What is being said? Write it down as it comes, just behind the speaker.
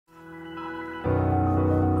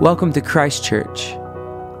Welcome to Christ Church.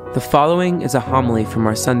 The following is a homily from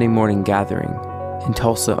our Sunday morning gathering in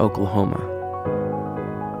Tulsa, Oklahoma.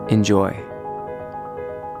 Enjoy.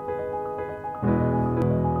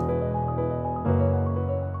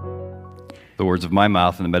 The words of my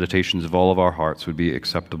mouth and the meditations of all of our hearts would be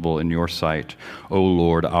acceptable in your sight, O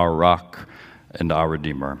Lord, our rock and our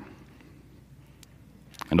Redeemer.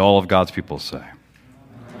 And all of God's people say.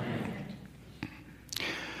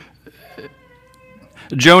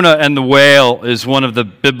 Jonah and the whale is one of the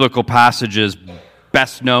biblical passages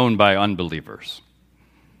best known by unbelievers.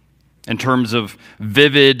 In terms of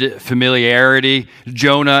vivid familiarity,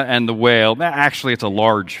 Jonah and the whale, actually it's a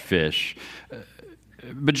large fish,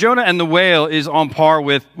 but Jonah and the whale is on par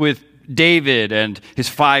with David and his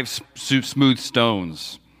 5 smooth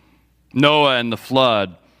stones, Noah and the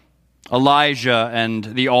flood, Elijah and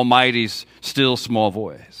the Almighty's still small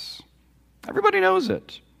voice. Everybody knows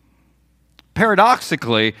it.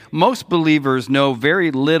 Paradoxically, most believers know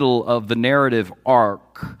very little of the narrative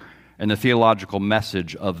arc and the theological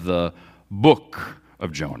message of the book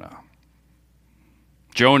of Jonah.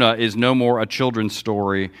 Jonah is no more a children's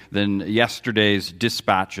story than yesterday's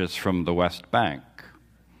dispatches from the West Bank.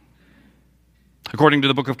 According to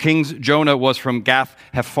the book of Kings, Jonah was from Gath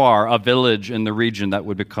Hephar, a village in the region that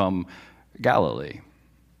would become Galilee.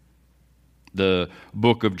 The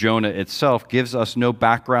book of Jonah itself gives us no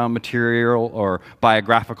background material or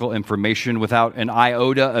biographical information. Without an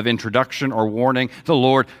iota of introduction or warning, the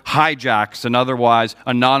Lord hijacks an otherwise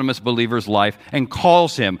anonymous believer's life and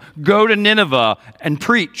calls him, "Go to Nineveh and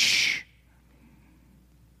preach."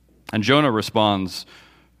 And Jonah responds,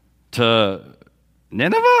 "To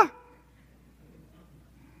Nineveh?"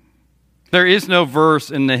 There is no verse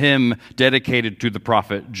in the hymn dedicated to the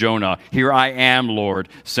prophet Jonah, "Here I am, Lord,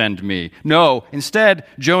 send me." No, instead,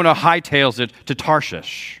 Jonah hightails it to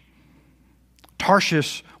Tarshish.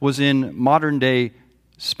 Tarshish was in modern-day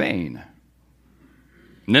Spain.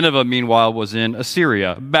 Nineveh, meanwhile, was in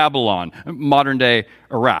Assyria, Babylon, modern-day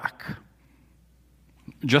Iraq.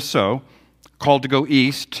 Just so, called to go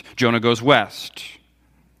east, Jonah goes west.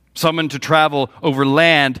 Summoned to travel over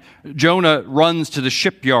land, Jonah runs to the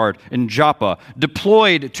shipyard in Joppa.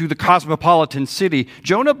 Deployed to the cosmopolitan city,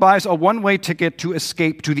 Jonah buys a one-way ticket to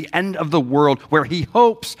escape to the end of the world where he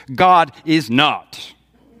hopes God is not.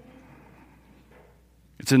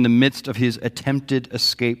 It's in the midst of his attempted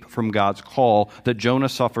escape from God's call that Jonah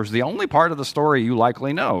suffers the only part of the story you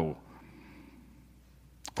likely know.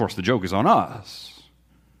 Of course, the joke is on us.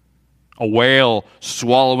 A whale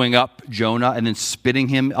swallowing up Jonah and then spitting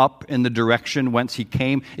him up in the direction whence he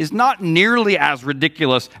came is not nearly as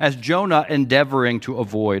ridiculous as Jonah endeavoring to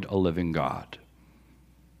avoid a living God.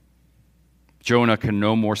 Jonah can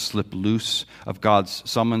no more slip loose of God's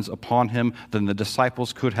summons upon him than the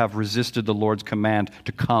disciples could have resisted the Lord's command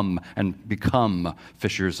to come and become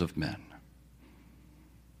fishers of men.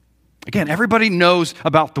 Again, everybody knows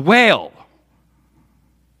about the whale,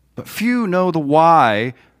 but few know the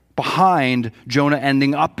why behind Jonah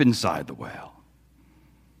ending up inside the whale.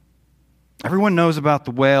 Everyone knows about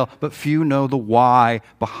the whale, but few know the why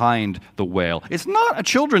behind the whale. It's not a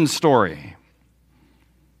children's story.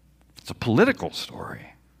 It's a political story.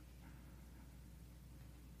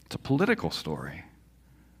 It's a political story.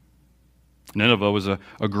 Nineveh was a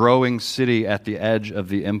growing city at the edge of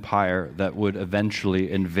the empire that would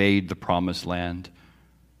eventually invade the promised land,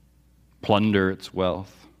 plunder its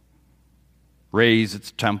wealth, raise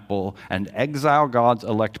its temple, and exile God's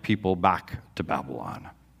elect people back to Babylon.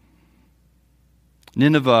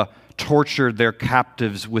 Nineveh tortured their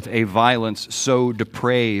captives with a violence so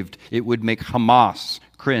depraved it would make Hamas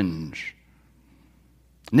cringe.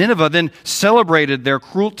 Nineveh then celebrated their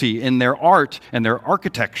cruelty in their art and their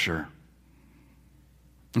architecture.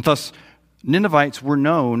 And thus, Ninevites were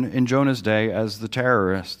known in Jonah's day as the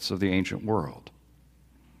terrorists of the ancient world.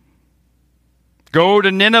 Go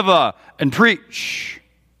to Nineveh and preach.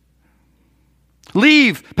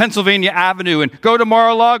 Leave Pennsylvania Avenue and go to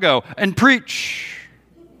Mar-a-Lago and preach.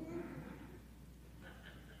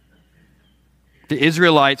 The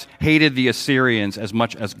Israelites hated the Assyrians as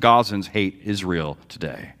much as Gazans hate Israel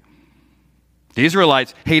today. The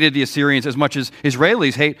Israelites hated the Assyrians as much as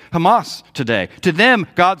Israelis hate Hamas today. To them,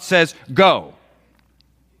 God says, go.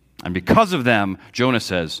 And because of them, Jonah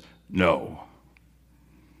says, no.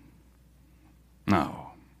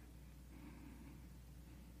 No.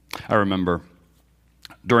 I remember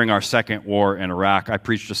during our second war in Iraq, I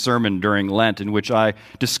preached a sermon during Lent in which I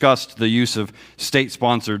discussed the use of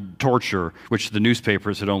state-sponsored torture, which the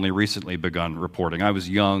newspapers had only recently begun reporting. I was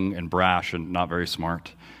young and brash and not very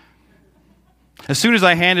smart. As soon as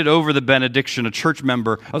I handed over the benediction, a church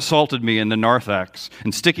member assaulted me in the narthex,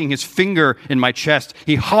 and sticking his finger in my chest,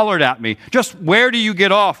 he hollered at me, "Just where do you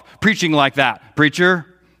get off preaching like that, preacher?"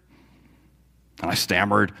 And I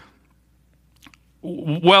stammered,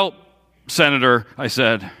 "Well, Senator," I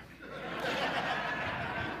said,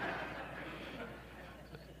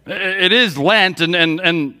 "it is Lent, and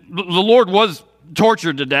the Lord was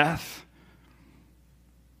tortured to death."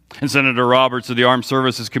 And Senator Roberts of the Armed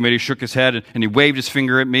Services Committee shook his head and he waved his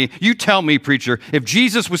finger at me. "You tell me, preacher, if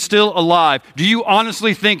Jesus was still alive, do you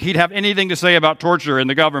honestly think he'd have anything to say about torture in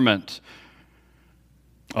the government?"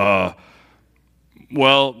 Well,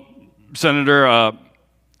 Senator,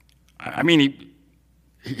 I mean,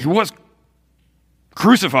 he was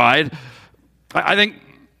crucified. I think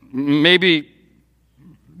maybe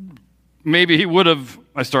he would have,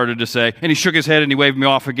 I started to say, and he shook his head and he waved me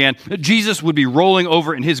off again. "Jesus would be rolling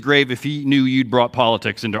over in his grave if he knew you'd brought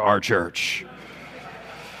politics into our church."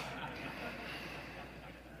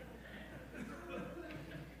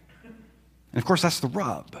 And of course, that's the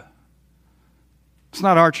rub. It's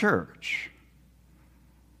not our church.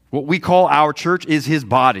 What we call our church is his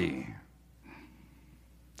body.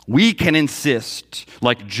 We can insist,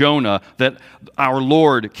 like Jonah, that our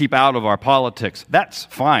Lord keep out of our politics. That's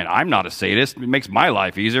fine. I'm not a sadist. It makes my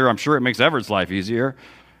life easier. I'm sure it makes Everett's life easier.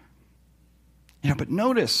 But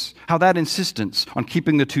notice how that insistence on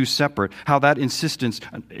keeping the two separate, how that insistence,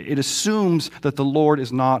 it assumes that the Lord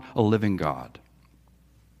is not a living God.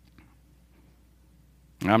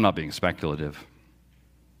 I'm not being speculative.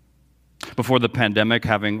 Before the pandemic,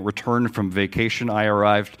 having returned from vacation, I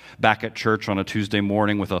arrived back at church on a Tuesday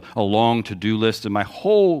morning with a long to-do list and my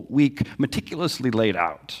whole week meticulously laid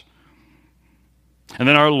out. And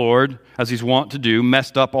then our Lord, as he's wont to do,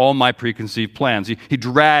 messed up all my preconceived plans. He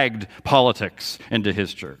dragged politics into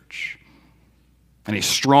his church. And he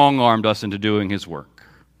strong-armed us into doing his work.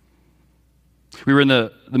 We were in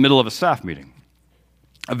the middle of a staff meeting.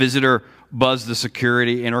 A visitor buzzed the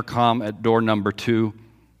security intercom at door number 2.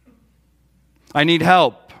 "I need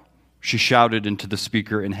help," she shouted into the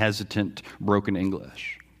speaker in hesitant, broken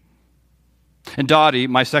English. And Dottie,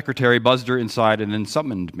 my secretary, buzzed her inside and then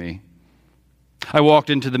summoned me. I walked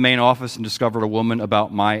into the main office and discovered a woman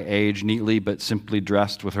about my age, neatly but simply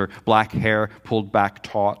dressed, with her black hair pulled back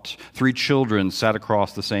taut. 3 children sat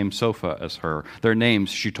across the same sofa as her. Their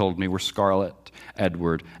names, she told me, were Scarlett,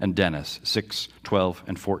 Edward, and Dennis, 6, 12,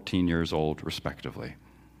 and 14 years old, respectively.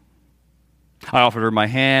 I offered her my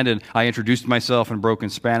hand, and I introduced myself in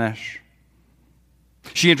broken Spanish.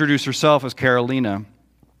 She introduced herself as Carolina.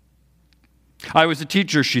 "I was a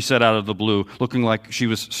teacher," she said out of the blue, looking like she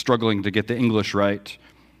was struggling to get the English right.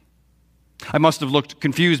 I must have looked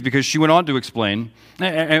confused because she went on to explain,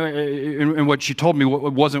 and what she told me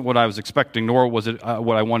wasn't what I was expecting, nor was it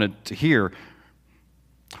what I wanted to hear.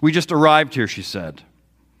 "We just arrived here," she said,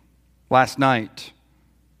 "last night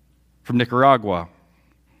from Nicaragua."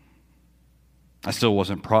 I still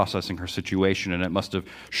wasn't processing her situation, and it must have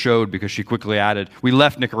showed because she quickly added, "We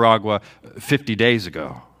left Nicaragua 50 days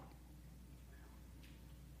ago.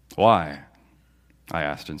 "Why?" I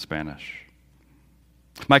asked in Spanish.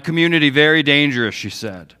 "My community very dangerous," she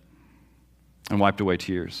said, and wiped away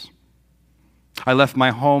tears. "I left my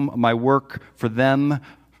home, my work, for them,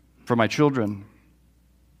 for my children."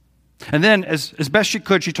 And then, as best she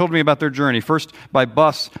could, she told me about their journey, first by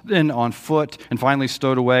bus, then on foot, and finally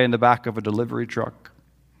stowed away in the back of a delivery truck.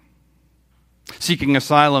 Seeking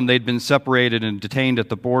asylum, they'd been separated and detained at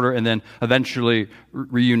the border, and then eventually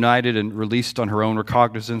reunited and released on her own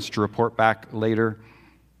recognizance to report back later.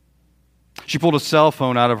 She pulled a cell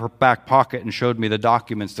phone out of her back pocket and showed me the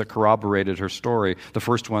documents that corroborated her story, the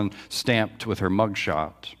first one stamped with her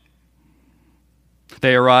mugshot.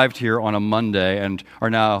 They arrived here on a Monday and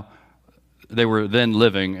they were then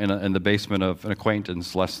living in the basement of an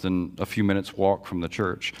acquaintance less than a few minutes' walk from the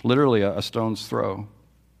church, literally a stone's throw.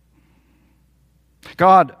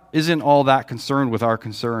 God isn't all that concerned with our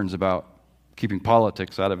concerns about keeping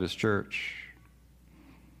politics out of his church.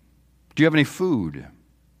 "Do you have any food?"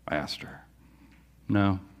 I asked her.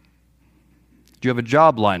 "No." "Do you have a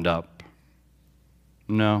job lined up?"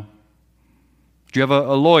 "No." "Do you have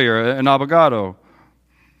a lawyer, an abogado?"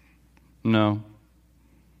 "No."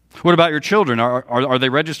 "What about your children? Are they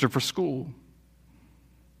registered for school?"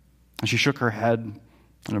 And she shook her head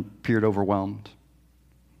and appeared overwhelmed.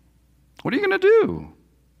 "What are you going to do?"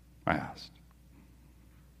 I asked.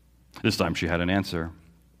 This time she had an answer.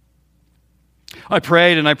 "I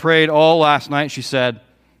prayed and I prayed all last night," she said.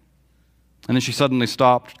 And then she suddenly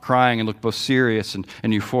stopped crying and looked both serious and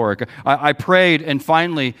euphoric. I prayed, and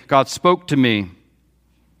finally God spoke to me.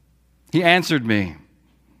 He answered me.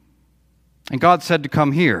 And God said to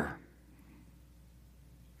come here.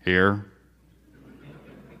 Here?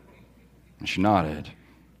 And she nodded.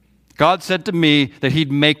 God said to me that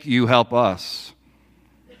he'd make you help us.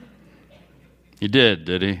 He did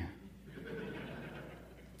he?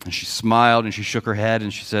 And she smiled and she shook her head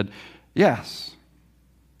and she said, yes.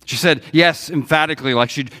 She said yes emphatically, like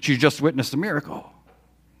she just witnessed a miracle.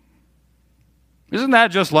 Isn't that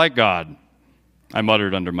just like God? I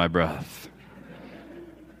muttered under my breath.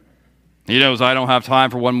 He knows I don't have time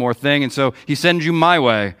for one more thing, and so he sends you my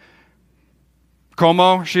way.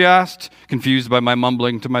 Como? She asked, confused by my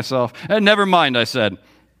mumbling to myself. Never mind, I said.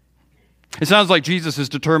 It sounds like Jesus is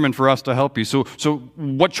determined for us to help you, so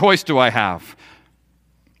what choice do I have?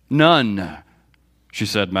 None, she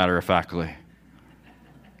said matter-of-factly.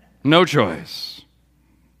 No choice.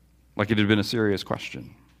 Like it had been a serious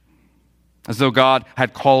question. As though God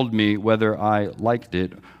had called me whether I liked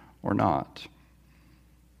it or not.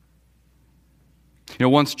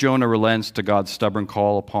 Once Jonah relents to God's stubborn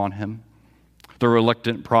call upon him, the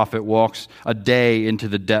reluctant prophet walks a day into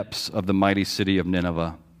the depths of the mighty city of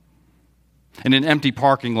Nineveh. In an empty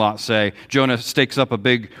parking lot, say, Jonah stakes up a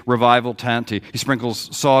big revival tent. He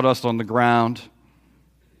sprinkles sawdust on the ground,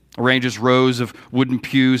 arranges rows of wooden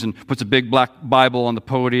pews, and puts a big black Bible on the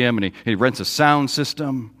podium, and he rents a sound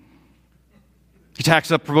system. He tacks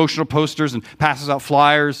up promotional posters and passes out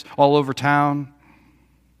flyers all over town.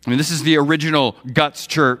 This is the original Guts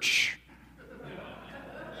Church.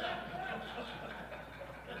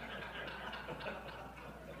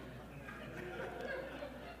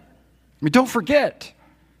 Don't forget,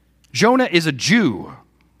 Jonah is a Jew.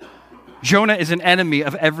 Jonah is an enemy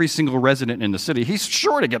of every single resident in the city. He's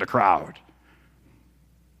sure to get a crowd.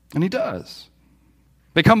 And he does.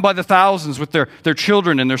 They come by the thousands with their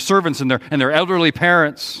children and their servants and their elderly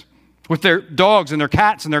parents, with their dogs and their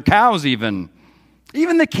cats and their cows even.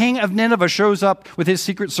 Even the king of Nineveh shows up with his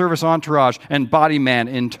Secret Service entourage and body man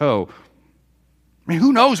in tow.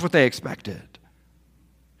 Who knows what they expected?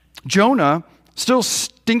 Jonah, still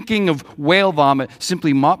stinking of whale vomit,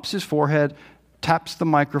 simply mops his forehead, taps the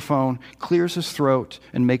microphone, clears his throat,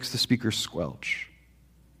 and makes the speaker squelch.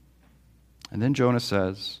 And then Jonah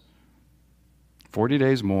says, 40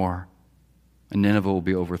 days more, and Nineveh will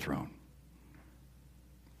be overthrown.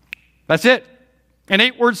 That's it. An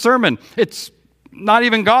 8-word sermon. It's not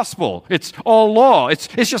even gospel. It's all law. It's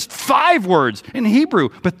just 5 words in Hebrew.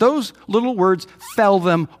 But those little words fell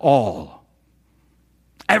them all.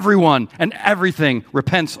 Everyone and everything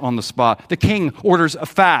repents on the spot. The king orders a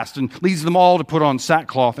fast and leads them all to put on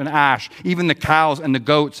sackcloth and ash, even the cows and the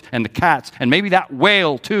goats and the cats, and maybe that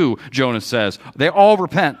whale too, Jonah says. They all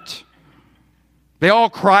repent. They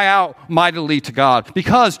all cry out mightily to God,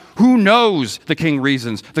 because who knows, the king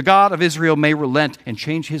reasons, the God of Israel may relent and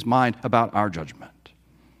change his mind about our judgment.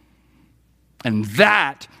 And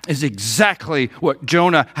that is exactly what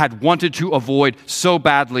Jonah had wanted to avoid so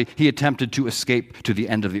badly he attempted to escape to the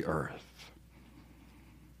end of the earth.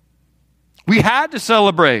 We had to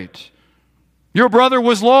celebrate. Your brother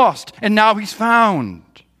was lost, and now he's found.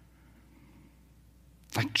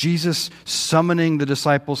 Like Jesus summoning the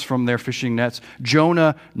disciples from their fishing nets,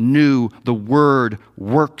 Jonah knew the word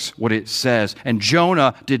works what it says. And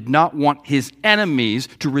Jonah did not want his enemies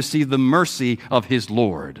to receive the mercy of his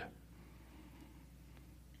Lord.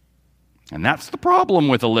 And that's the problem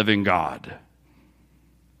with a living God.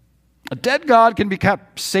 A dead God can be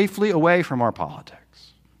kept safely away from our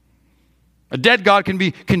politics. A dead God can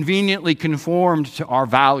be conveniently conformed to our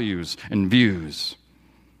values and views.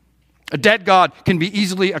 A dead God can be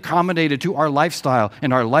easily accommodated to our lifestyle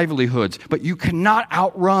and our livelihoods, but you cannot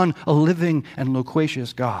outrun a living and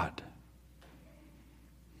loquacious God.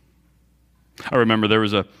 I remember there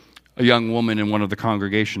was a young woman in one of the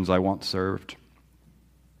congregations I once served.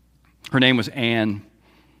 Her name was Anne.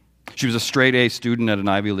 She was a straight-A student at an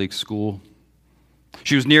Ivy League school.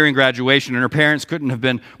 She was nearing graduation, and her parents couldn't have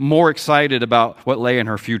been more excited about what lay in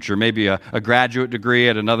her future. Maybe a graduate degree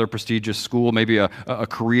at another prestigious school, maybe a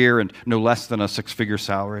career and no less than a 6-figure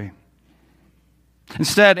salary.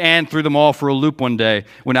 Instead, Anne threw them all for a loop one day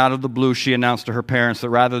when out of the blue she announced to her parents that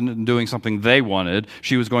rather than doing something they wanted,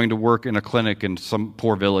 she was going to work in a clinic in some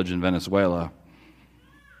poor village in Venezuela.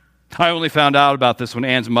 I only found out about this when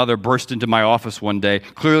Anne's mother burst into my office one day,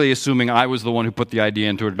 clearly assuming I was the one who put the idea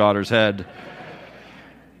into her daughter's head.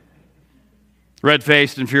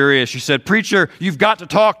 Red-faced and furious, she said, "Preacher, you've got to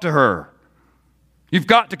talk to her. You've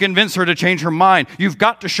got to convince her to change her mind. You've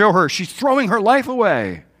got to show her she's throwing her life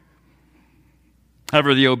away."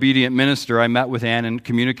 However, the obedient minister, I met with Anne and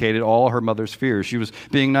communicated all her mother's fears. She was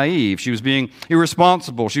being naive. She was being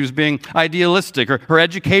irresponsible. She was being idealistic. Her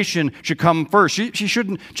education should come first. She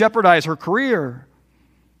shouldn't jeopardize her career.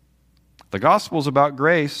 The gospel's about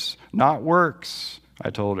grace, not works, I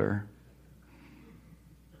told her.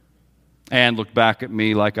 Anne looked back at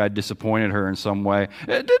me like I'd disappointed her in some way.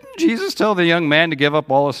 Didn't Jesus tell the young man to give up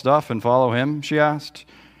all his stuff and follow him? She asked.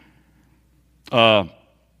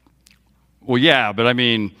 Well, yeah, but I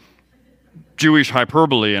mean, Jewish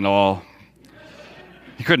hyperbole and all.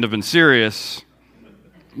 He couldn't have been serious.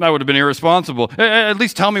 That would have been irresponsible. At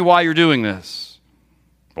least tell me why you're doing this.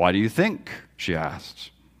 Why do you think? She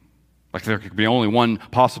asked. Like there could be only one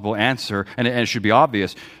possible answer, and it should be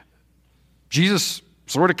obvious. Jesus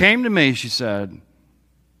sort of came to me, she said,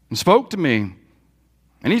 and spoke to me.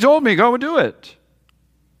 And he told me, go and do it.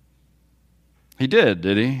 He did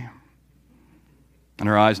he? And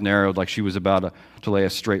her eyes narrowed like she was about to lay a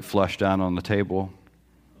straight flush down on the table.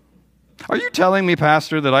 Are you telling me,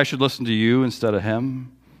 Pastor, that I should listen to you instead of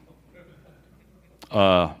him?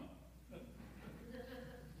 Okay,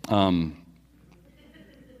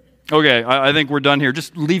 I think we're done here.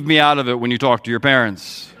 Just leave me out of it when you talk to your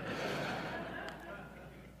parents.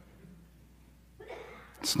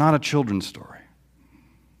 It's not a children's story.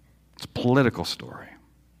 It's a political story.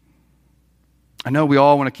 I know we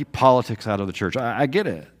all want to keep politics out of the church. I get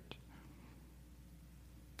it.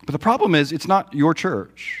 But the problem is, it's not your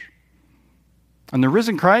church. And the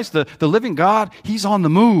risen Christ, the living God, he's on the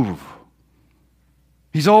move.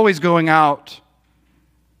 He's always going out,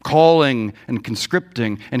 calling and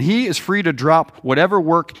conscripting, and he is free to drop whatever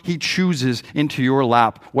work he chooses into your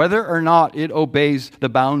lap, whether or not it obeys the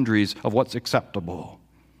boundaries of what's acceptable.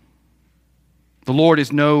 The Lord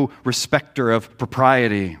is no respecter of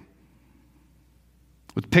propriety.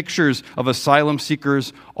 With pictures of asylum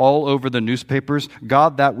seekers all over the newspapers,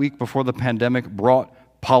 God that week before the pandemic brought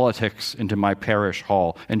politics into my parish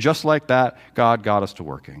hall. And just like that, God got us to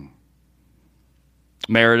working.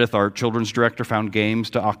 Meredith, our children's director, found games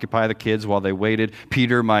to occupy the kids while they waited.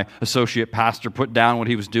 Peter, my associate pastor, put down what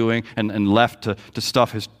he was doing and left to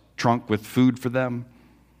stuff his trunk with food for them.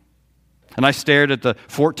 And I stared at the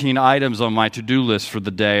 14 items on my to-do list for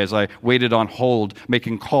the day as I waited on hold,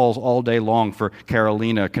 making calls all day long for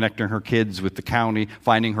Carolina, connecting her kids with the county,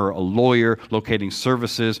 finding her a lawyer, locating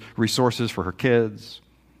services, resources for her kids.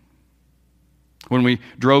 When we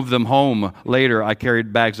drove them home later, I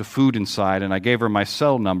carried bags of food inside, and I gave her my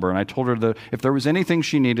cell number, and I told her that if there was anything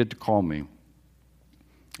she needed to call me.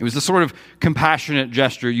 It was the sort of compassionate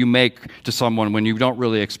gesture you make to someone when you don't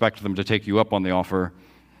really expect them to take you up on the offer.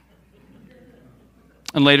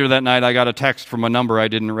 And later that night, I got a text from a number I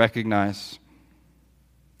didn't recognize.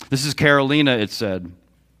 This is Carolina, it said.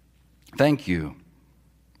 Thank you.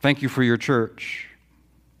 Thank you for your church.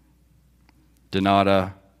 De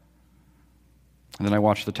nada. And then I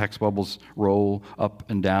watched the text bubbles roll up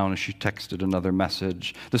and down as she texted another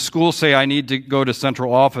message. The schools say I need to go to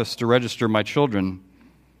central office to register my children.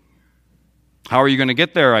 How are you going to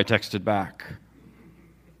get there? I texted back.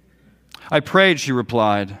 I prayed, she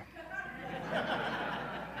replied.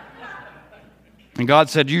 And God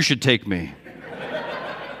said, you should take me.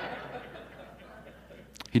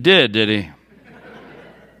 He did he?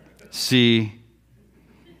 See?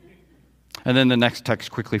 And then the next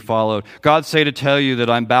text quickly followed. God say to tell you that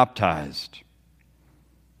I'm baptized.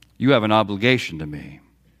 You have an obligation to me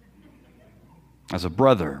as a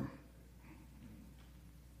brother.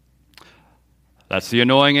 That's the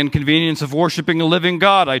annoying inconvenience of worshiping a living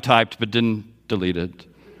God, I typed, but didn't delete it.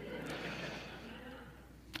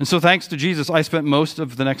 And so thanks to Jesus, I spent most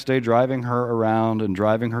of the next day driving her around and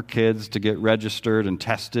driving her kids to get registered and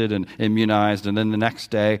tested and immunized. And then the next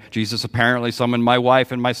day, Jesus apparently summoned my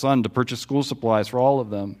wife and my son to purchase school supplies for all of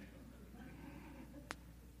them.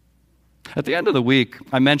 At the end of the week,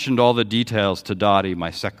 I mentioned all the details to Dottie, my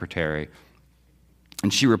secretary.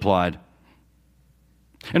 And she replied,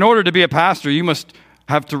 in order to be a pastor, you must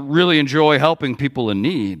have to really enjoy helping people in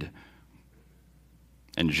need.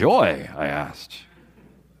 Enjoy? I asked.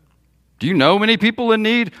 Do you know many people in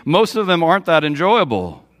need? Most of them aren't that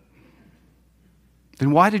enjoyable.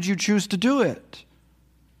 Then why did you choose to do it?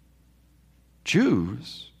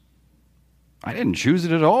 Choose? I didn't choose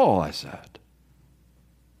it at all, I said.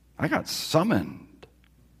 I got summoned.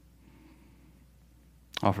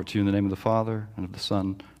 Offer to you in the name of the Father, and of the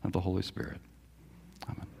Son, and of the Holy Spirit.